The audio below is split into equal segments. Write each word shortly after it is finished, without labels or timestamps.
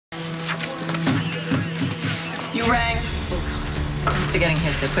rang. Thanks for getting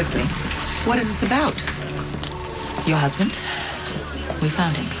here so quickly. What is this about? Your husband? We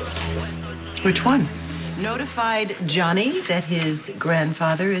found him. Which one? Notified Johnny that his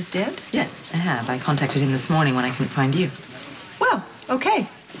grandfather is dead? Yes, I have. I contacted him this morning when I couldn't find you. Well, okay.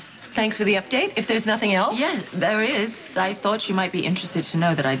 Thanks for the update. If there's nothing else. Yeah, there is. I thought you might be interested to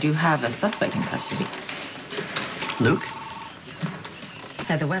know that I do have a suspect in custody. Luke?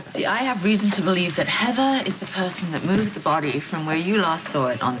 Heather Webb. See, I have reason to believe that Heather is the person that moved the body from where you last saw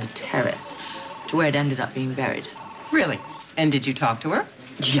it on the terrace to where it ended up being buried. Really? And did you talk to her?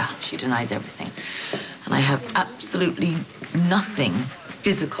 Yeah, she denies everything. And I have absolutely nothing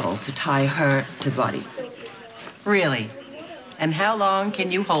physical to tie her to the body. Really? And how long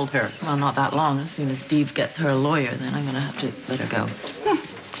can you hold her? Well, not that long. As soon as Steve gets her a lawyer, then I'm going to have to let her go.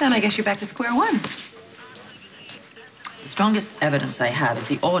 Then I guess you're back to square one. The strongest evidence I have is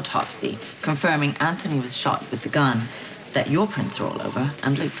the autopsy confirming Anthony was shot with the gun that your prints are all over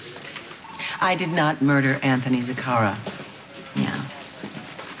and Luke's. I did not murder Anthony Zaccara. Yeah.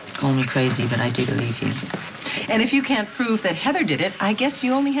 Call me crazy, but I do believe you. And if you can't prove that Heather did it, I guess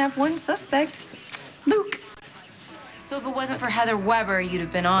you only have one suspect, Luke. So if it wasn't for Heather Weber, you'd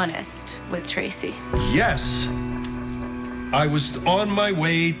have been honest with Tracy. Yes. I was on my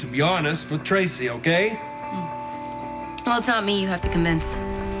way to be honest with Tracy, okay? Well, it's not me you have to convince.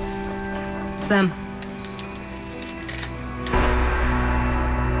 It's them.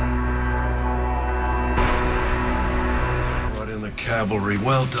 Brought in the cavalry.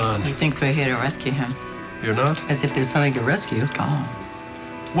 Well done. He thinks we're here to rescue him. You're not? As if there's something to rescue.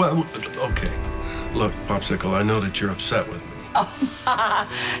 Oh. Well, okay. Look, Popsicle, I know that you're upset with me. Oh,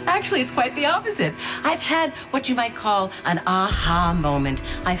 actually, it's quite the opposite. I've had what you might call an aha moment.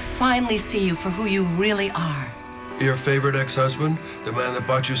 I finally see you for who you really are. Your favorite ex-husband? The man that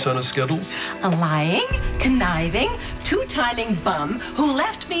bought you son of Skittles? A lying, conniving, two-timing bum who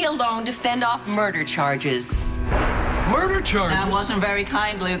left me alone to fend off murder charges. Murder charges? That wasn't very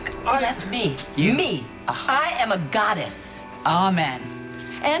kind, Luke. Left me. You? Me. I am a goddess. Amen.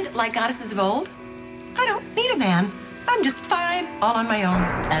 And like goddesses of old, I don't need a man. I'm just fine, all on my own.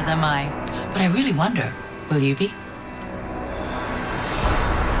 As am I. But I really wonder, will you be?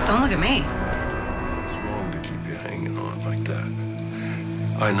 Don't look at me. It's wrong to keep you hanging on like that.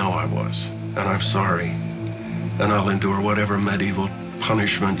 I know I was, and I'm sorry. And I'll endure whatever medieval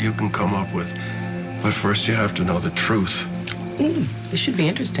punishment you can come up with. But first you have to know the truth. This should be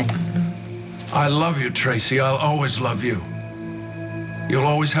interesting. I love you, Tracy. I'll always love you. You'll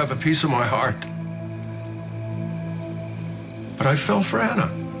always have a piece of my heart. But I fell for Anna.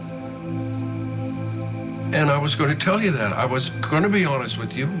 And I was going to tell you that. I was going to be honest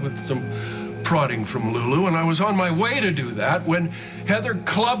with you with some prodding from Lulu, and I was on my way to do that when Heather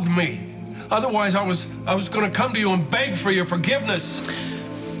clubbed me. Otherwise, I was going to come to you and beg for your forgiveness.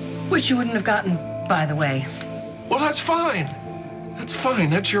 Which you wouldn't have gotten, by the way. Well, that's fine. That's fine.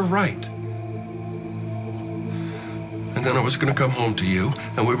 That's your right. And then I was going to come home to you,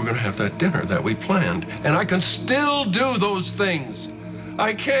 and we were going to have that dinner that we planned. And I can still do those things.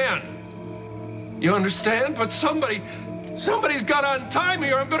 I can. You understand? But somebody's got to untie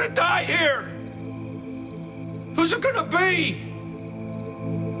me, or I'm going to die here. Who's it going to be?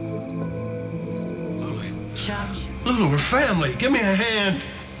 Lulu, we're family. Give me a hand.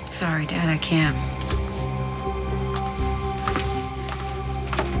 Sorry, Dad, I can't.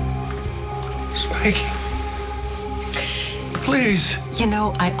 Spanky. Please. You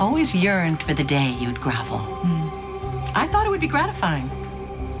know, I always yearned for the day you'd grovel. I thought it would be gratifying.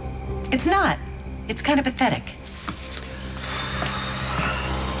 It's not. It's kind of pathetic.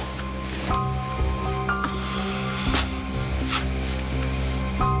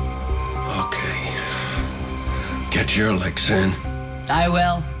 Okay. Get your licks in. I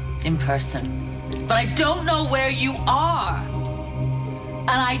will, in person. But I don't know where you are.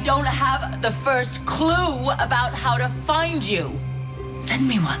 And I don't have the first clue about how to find you. Send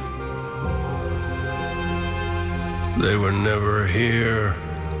me one. They were never here.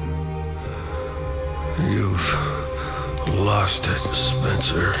 You've lost it,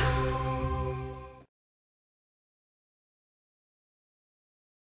 Spencer.